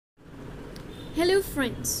Hello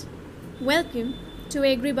friends, welcome to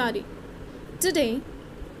Agri. Today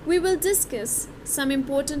we will discuss some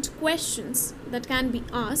important questions that can be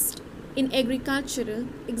asked in agricultural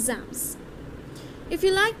exams. If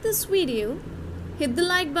you like this video, hit the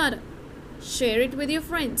like button, share it with your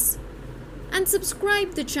friends and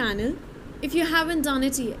subscribe the channel if you haven't done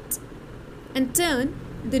it yet, and turn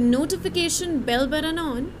the notification bell button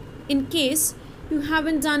on in case you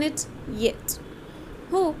haven't done it yet.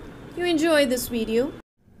 Hope you enjoy this video.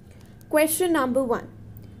 Question number 1.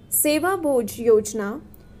 Seva Bhoj Yojana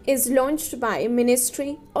is launched by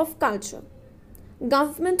Ministry of Culture.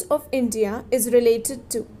 Government of India is related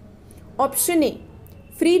to option A,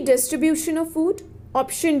 free distribution of food,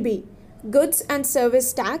 option B, goods and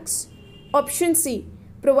service tax, option C,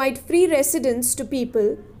 provide free residence to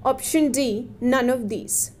people, option D, none of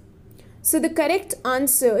these. So the correct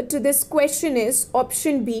answer to this question is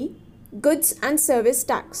option B, goods and service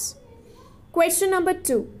tax. Question number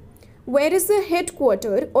 2. Where is the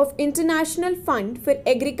headquarters of International Fund for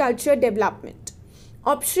Agriculture Development?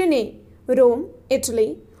 Option A, Rome,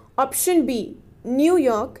 Italy. Option B, New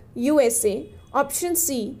York, USA. Option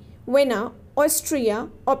C, Vienna, Austria.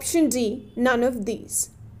 Option D, none of these.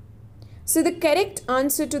 So the correct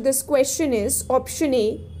answer to this question is option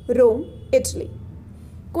A, Rome, Italy.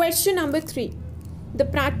 Question number 3. The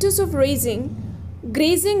practice of raising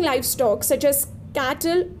grazing livestock such as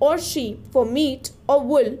cattle or sheep for meat or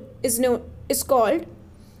wool is called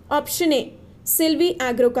option A,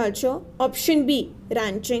 silvi-agriculture, option B,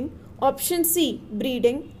 ranching, option C,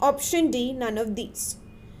 breeding, option D, none of these.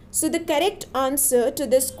 So the correct answer to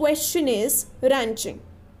this question is ranching.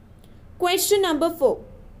 Question number 4.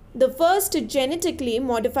 The first genetically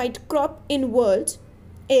modified crop in world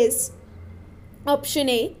is option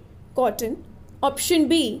A, cotton, option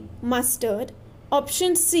B, mustard,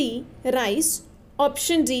 option C, rice,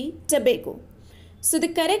 option D, tobacco. So the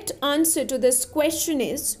correct answer to this question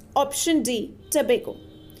is option D, tobacco.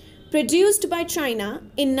 Produced by China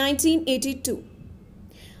in 1982.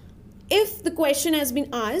 If the question has been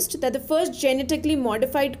asked that the first genetically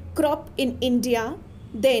modified crop in India,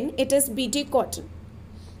 then it is BT cotton.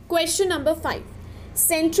 Question number 5.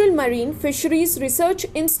 Central Marine Fisheries Research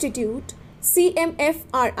Institute,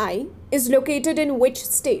 CMFRI, is located in which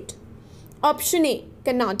state? Option A,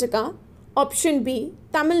 Karnataka. Option B,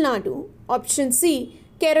 Tamil Nadu. Option C,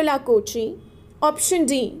 Kerala Kochi. Option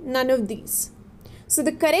D, none of these. So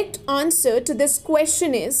the correct answer to this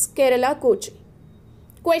question is Kerala Kochi.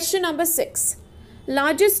 Question number 6.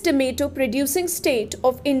 Largest tomato producing state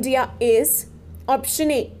of India is option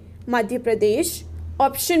A, Madhya Pradesh.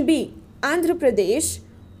 Option B, Andhra Pradesh.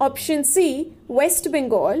 Option C, West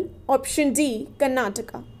Bengal. Option D,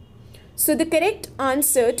 Karnataka. So the correct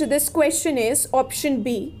answer to this question is option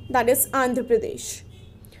B, that is Andhra Pradesh.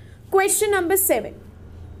 Question number 7.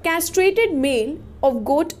 Castrated male of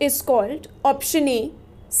goat is called option A,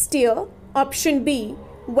 steer, option B,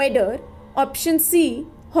 wether, option C,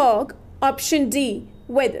 hog, option D,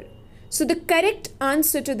 wether. So the correct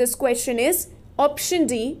answer to this question is option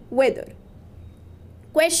D, wether.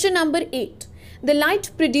 Question number 8. The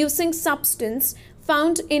light producing substance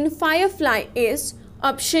found in firefly is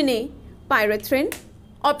option A, pyrethrin,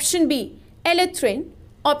 option B, electrin,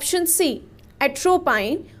 option C,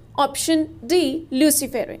 atropine, option D,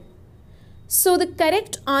 luciferin. So the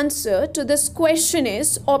correct answer to this question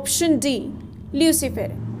is option D,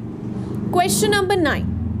 luciferin. Question number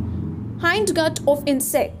 9. Hindgut of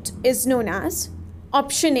insect is known as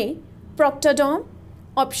option A, proctodome,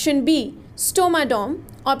 option B, stomadome,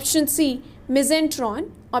 option C, mesentron,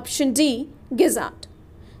 option D, gizzard.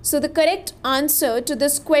 So the correct answer to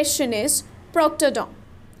this question is proctodome.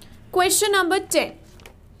 Question number 10.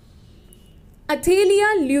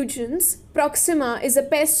 Athalia lugens proxima is a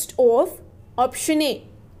pest of option A,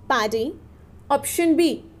 paddy, option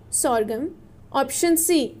B, sorghum, option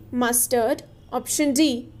C, mustard, option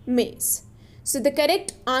D, maize. So the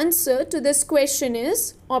correct answer to this question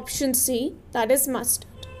is option C, that is mustard.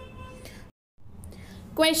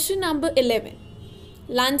 Question number 11.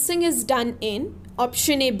 Lancing is done in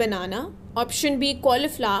option A, banana, option B,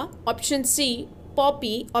 cauliflower, option C,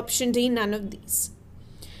 poppy, option D, none of these.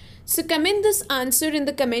 So comment this answer in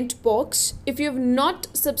the comment box. If you have not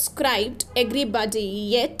subscribed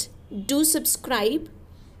Agribuddy yet, do subscribe,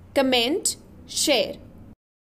 comment, share.